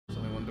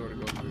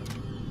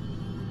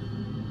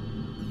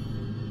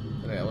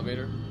The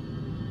elevator?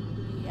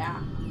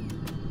 Yeah.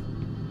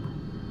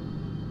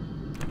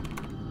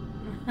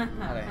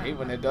 God, I hate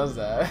when it does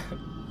that.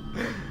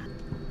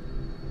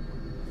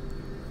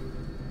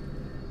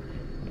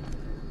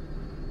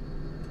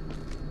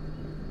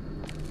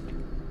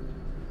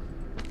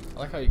 I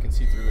like how you can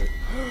see through it.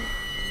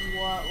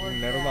 What was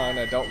Never that? mind,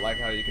 I don't like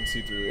how you can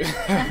see through it.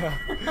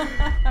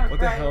 What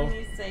the right hell? when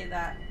you say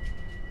that.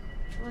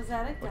 Was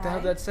that a guy? What the hell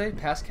did that say?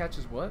 Pass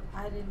catches what?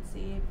 I didn't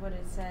see what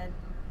it said.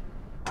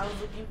 I was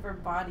looking for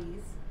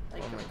bodies,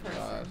 like Oh a my person.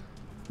 god.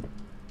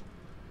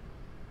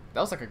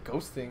 That was like a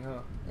ghost thing, huh?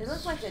 It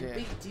looked like Shit. a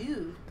big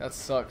dude. That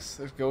sucks.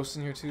 There's ghosts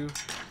in here too.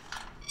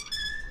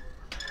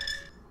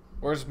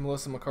 Where's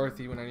Melissa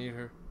McCarthy when I need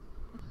her?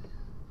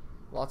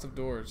 Lots of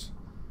doors.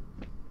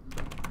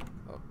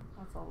 Oh.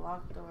 That's a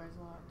locked doors,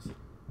 watch.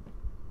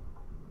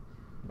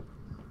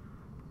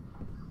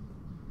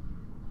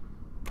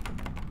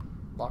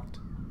 Locked.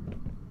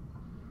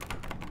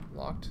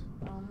 Locked.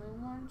 Only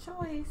one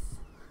choice.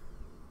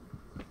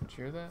 Did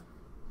you hear that?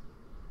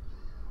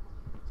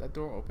 Is that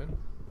door open?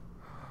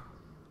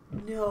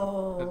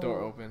 No. The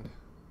door opened.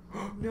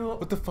 No.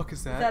 What the fuck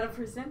is that? Is that a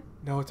person?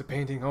 No, it's a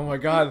painting. Oh my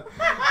god.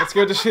 That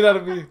scared the shit out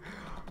of me.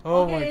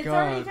 Oh okay, my it's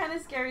god. already kind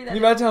of scary. That Can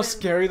you imagine how opened.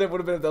 scary that would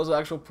have been if that was an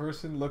actual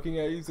person looking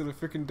at you through the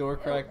freaking door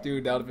crack?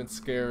 Dude, that would have been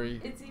scary.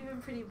 It's even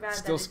pretty bad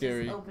Still that it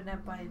scary. just opened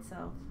up by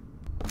itself.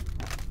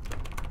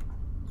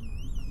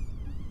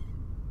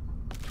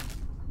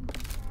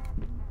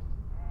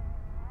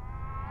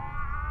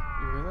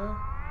 You hear that?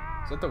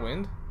 Is that the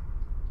wind?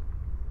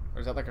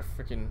 Or is that like a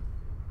freaking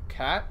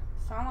cat?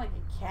 Sound like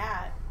a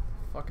cat.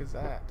 Fuck is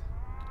that?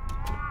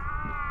 I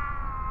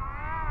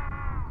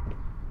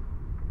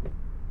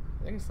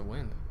think it's the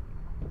wind.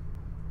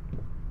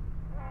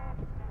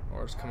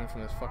 Or it's coming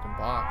from this fucking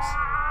box.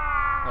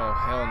 Oh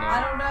hell no.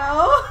 I don't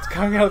know. It's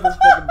coming out of this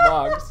fucking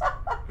box.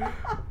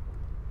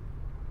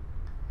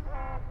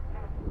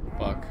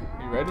 Fuck.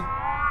 You ready? No.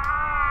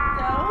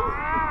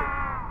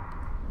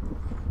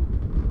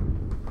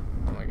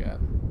 Oh my god.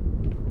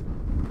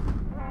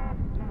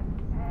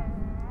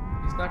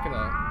 He's not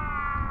gonna...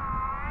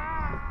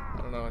 I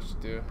don't know what to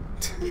do.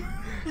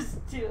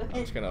 Just do it. I'm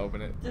just gonna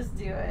open it. Just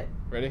do it.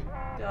 Ready?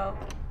 Go.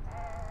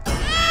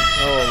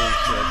 Holy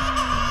shit.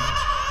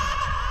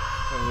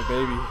 That was a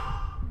baby.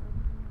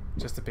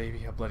 Just a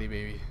baby, a bloody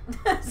baby.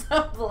 That's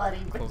a bloody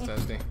baby. Close that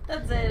thing.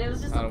 That's it. It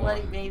was just I a don't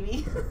bloody want-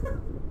 baby.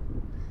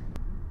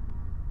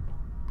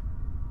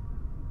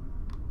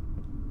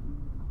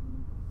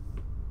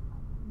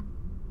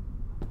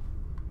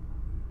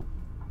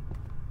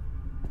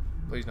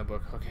 Please no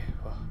book. Okay.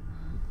 Oh.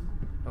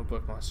 No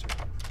book monster.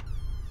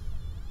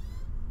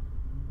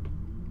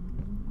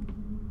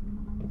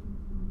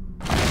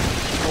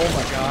 Oh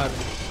my god.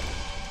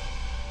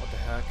 What the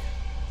heck?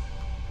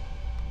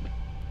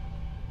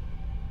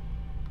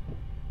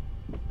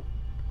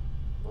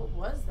 What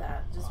was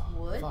that? Just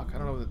wood? Fuck, I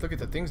don't know. Look at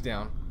the things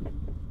down.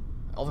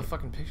 All the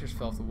fucking pictures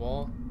fell off the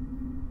wall.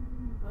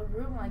 The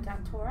room like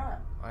got tore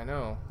up. I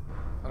know.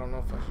 I don't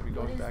know if I should be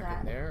What going is back that?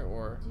 in there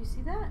or... Do you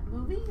see that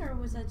moving, or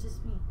was that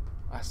just me?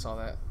 I saw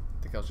that.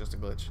 I think that was just a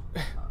glitch.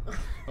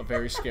 A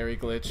very scary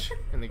glitch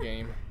in the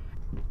game.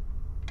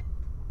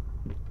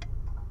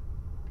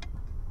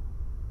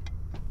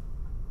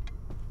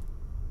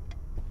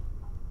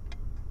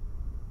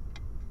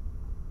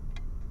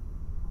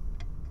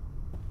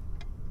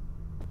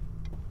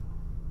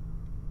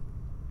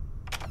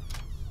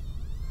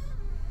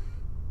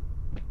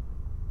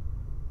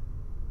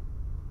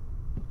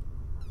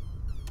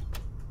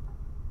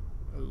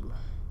 Ooh.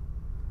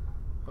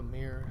 A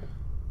mirror.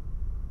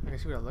 I can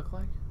see what I look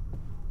like?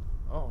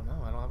 Oh no,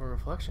 I don't have a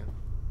reflection.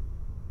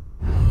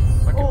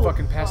 I can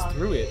fucking pass fuck.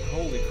 through it.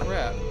 Holy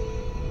crap.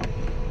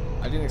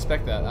 I didn't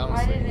expect that, I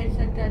honestly. didn't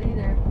expect that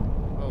either.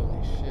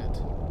 Holy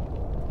shit.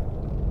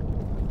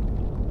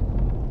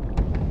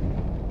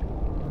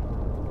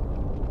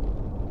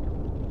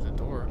 There's a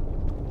door.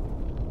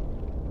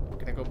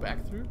 Can I go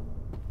back through?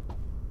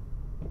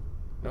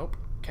 Nope.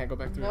 Can't go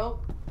back through.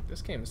 Nope.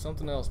 This game is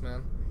something else,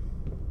 man.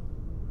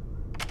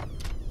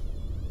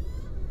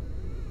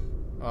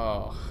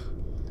 Oh,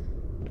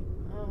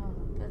 Oh.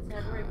 that's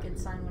never a good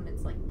sign when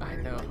it's like I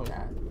blurry know. like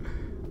that.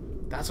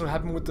 That's what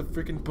happened with the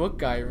freaking book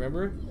guy,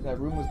 remember? That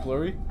room was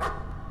blurry.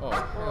 Oh,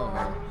 hell no.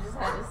 Oh, you just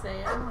had to say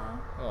it, huh?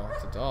 Oh,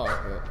 it's a dog,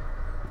 but I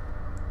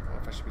don't know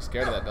if I should be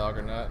scared of that dog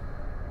or not.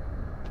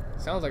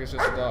 Sounds like it's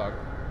just a dog.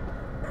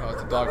 Oh,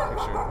 it's a dog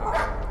picture.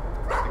 Okay.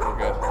 I think we're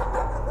good.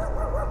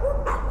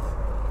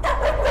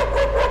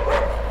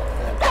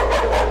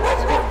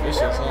 It's getting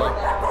vicious, huh?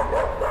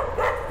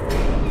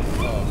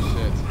 Oh,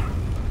 shit.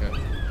 Okay.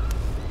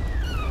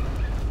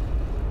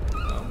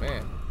 Oh,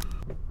 man.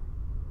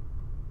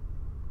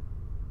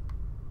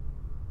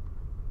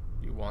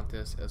 You want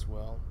this as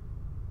well?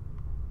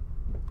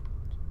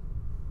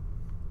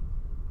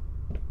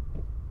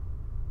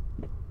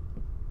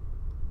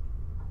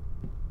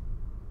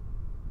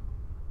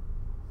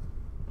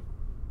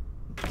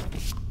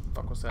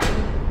 Fuck was that?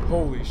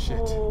 Holy shit.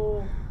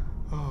 Oh.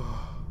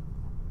 Oh.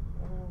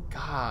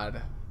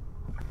 God.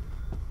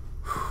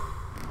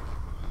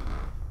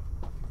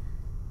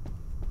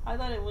 I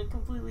thought it went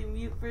completely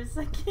mute for a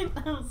second.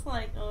 I was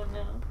like, oh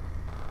no.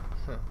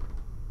 Huh.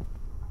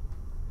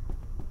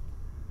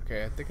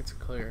 Okay, I think it's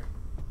clear.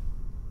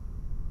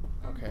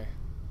 Okay.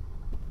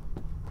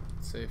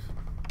 It's safe.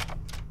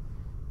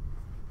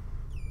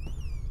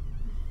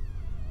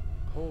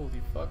 Holy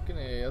fucking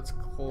A, that's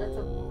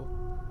cool.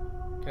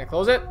 Can I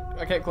close it?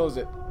 I can't close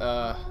it.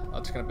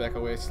 I'm just gonna back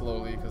away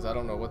slowly because I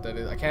don't know what that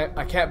is. I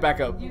can't back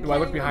up. Do I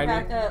look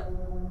behind me? Up.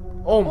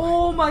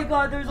 Oh my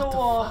god, there's a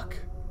wall. Fuck?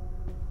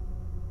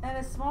 And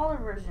a smaller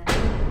version.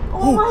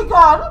 Oh my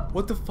god!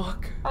 What the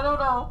fuck? I don't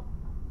know.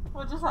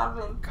 What just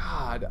happened?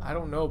 God, I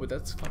don't know, but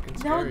that's fucking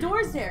scary. No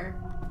door's there.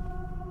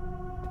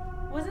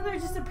 Wasn't there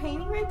just a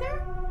painting right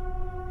there?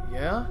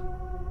 Yeah?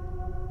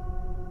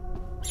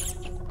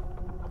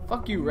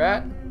 Fuck you,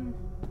 rat.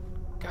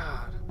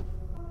 God.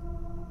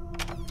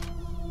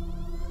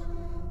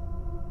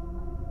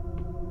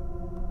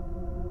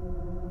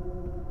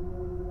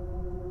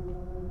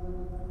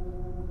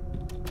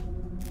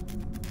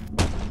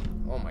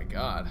 Oh my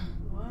god.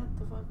 What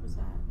the fuck was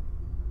that?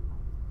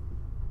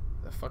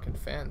 The fucking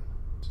fan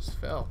just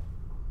fell.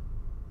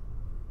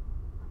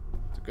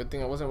 It's a good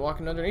thing I wasn't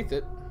walking underneath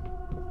it.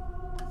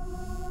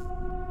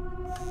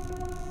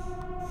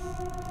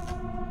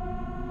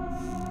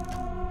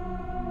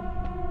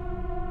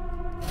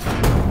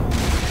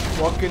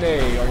 Fucking A.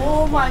 Are you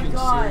oh my fucking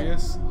god.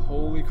 serious?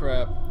 Holy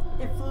crap.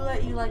 It flew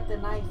at you like the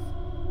knife.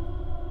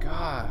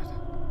 God.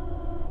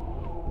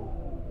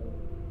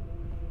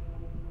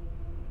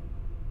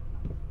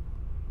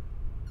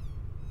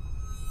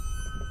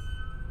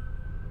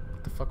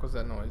 What the fuck was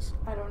that noise?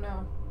 I don't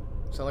know.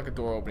 It sounded like a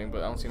door opening, but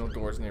I don't see no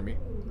doors near me.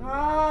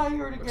 Ah, you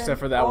heard it again. Except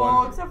for that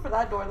one. Oh, except for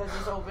that door that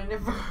just opened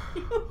it for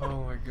you.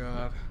 Oh my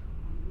god.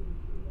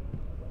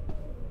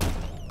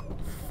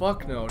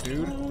 Fuck no,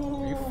 dude.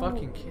 Are you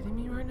fucking kidding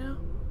me right now?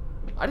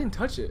 I didn't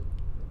touch it.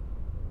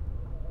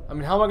 I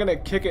mean, how am I gonna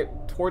kick it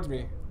towards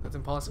me? That's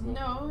impossible.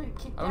 No, it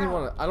kicked I don't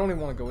even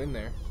want to go in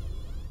there.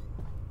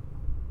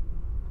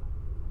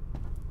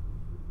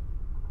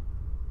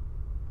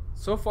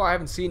 So far, I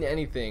haven't seen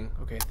anything.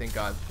 Okay, thank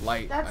God.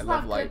 Light. That's I not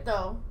love light. good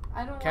though.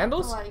 I don't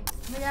Candles? like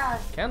the lights. Yeah.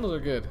 Candles are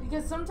good.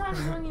 Because sometimes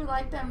when you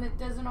light them, it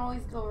doesn't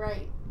always go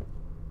right.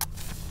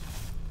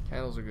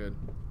 Candles are good.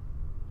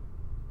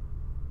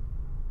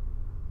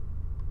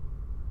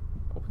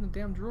 Open the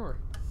damn drawer.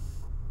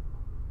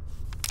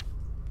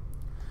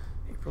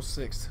 April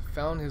 6th.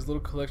 Found his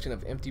little collection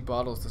of empty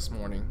bottles this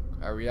morning.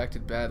 I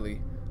reacted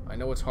badly. I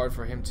know it's hard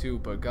for him too,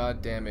 but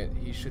god damn it,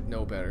 he should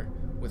know better.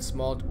 With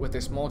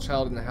a small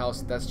child in the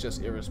house, that's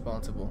just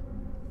irresponsible.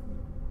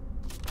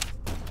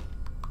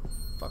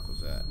 Fuck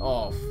was that?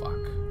 Oh fuck.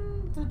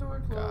 The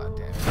door closed. God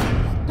damn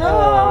it. No!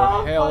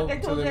 Oh, hell fuck, I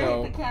to told the you I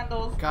no. hate the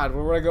candles. God,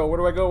 where do I go? Where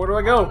do I go? Where do I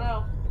I go? don't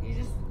know. You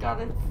just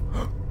gotta...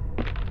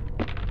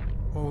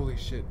 Holy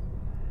shit.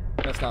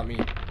 That's not me.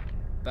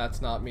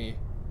 That's not me.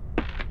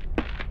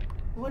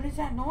 What is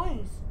that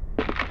noise?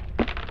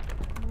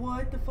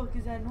 What the fuck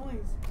is that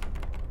noise?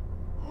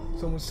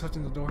 Someone's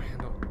touching the door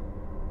handle.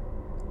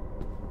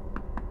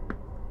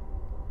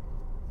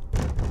 Oh,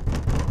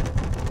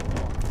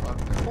 fuck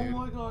no, Oh dude.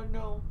 my god,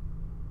 no.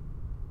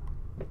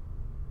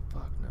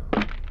 Fuck no.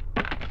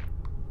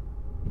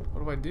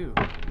 What do I do?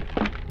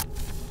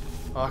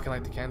 Oh, I can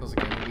light the candles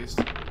again at least.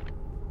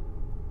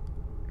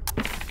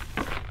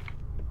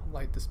 I'll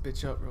light this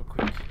bitch up real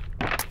quick.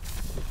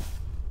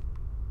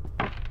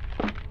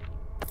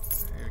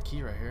 There's a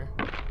key right here.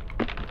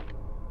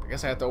 I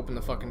guess I have to open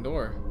the fucking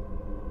door.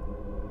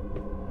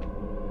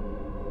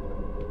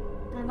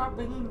 They're not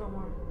banging no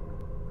more.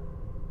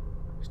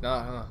 It's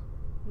not, huh?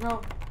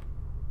 No.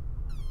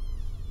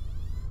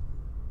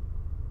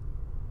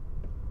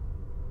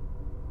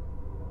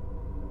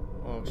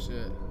 Oh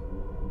shit.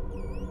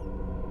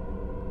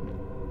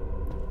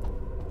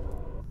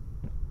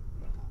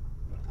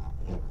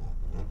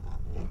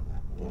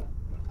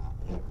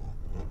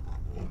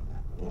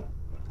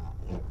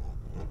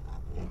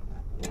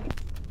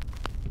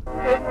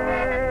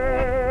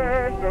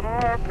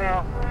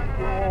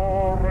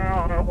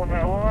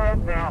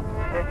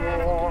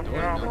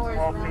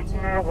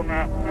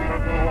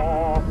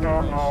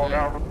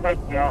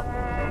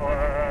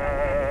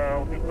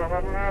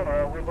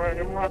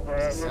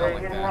 Sound like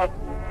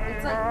that.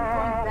 It's like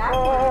going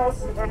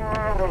backwards. There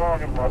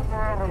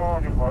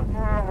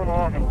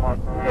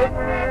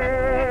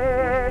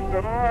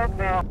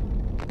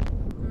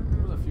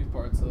was a few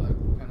parts that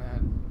kind of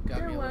had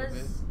got me a little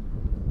bit.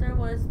 There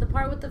was the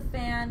part with the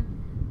fan,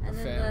 and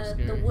The then fan was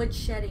the scary. wood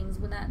sheddings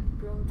when that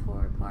room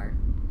tore apart.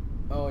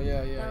 Oh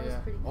yeah, yeah, That was yeah.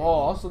 pretty Oh, creepy.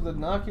 also the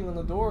knocking on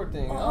the door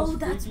thing. That Oh, was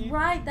that's freaky.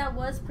 right. That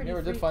was pretty.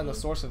 Never did find the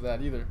source of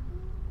that either.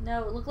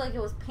 No, it looked like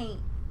it was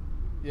paint.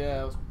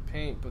 Yeah, it was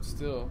paint, but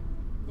still,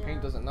 Yeah.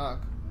 paint doesn't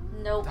knock.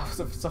 Nope. That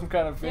was some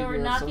kind of They figure were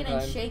of some knocking and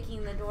kind.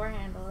 shaking the door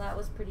handle. That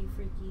was pretty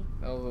freaky.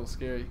 That was a little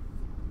scary.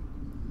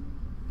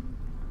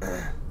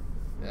 Yeah,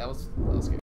 that was scary.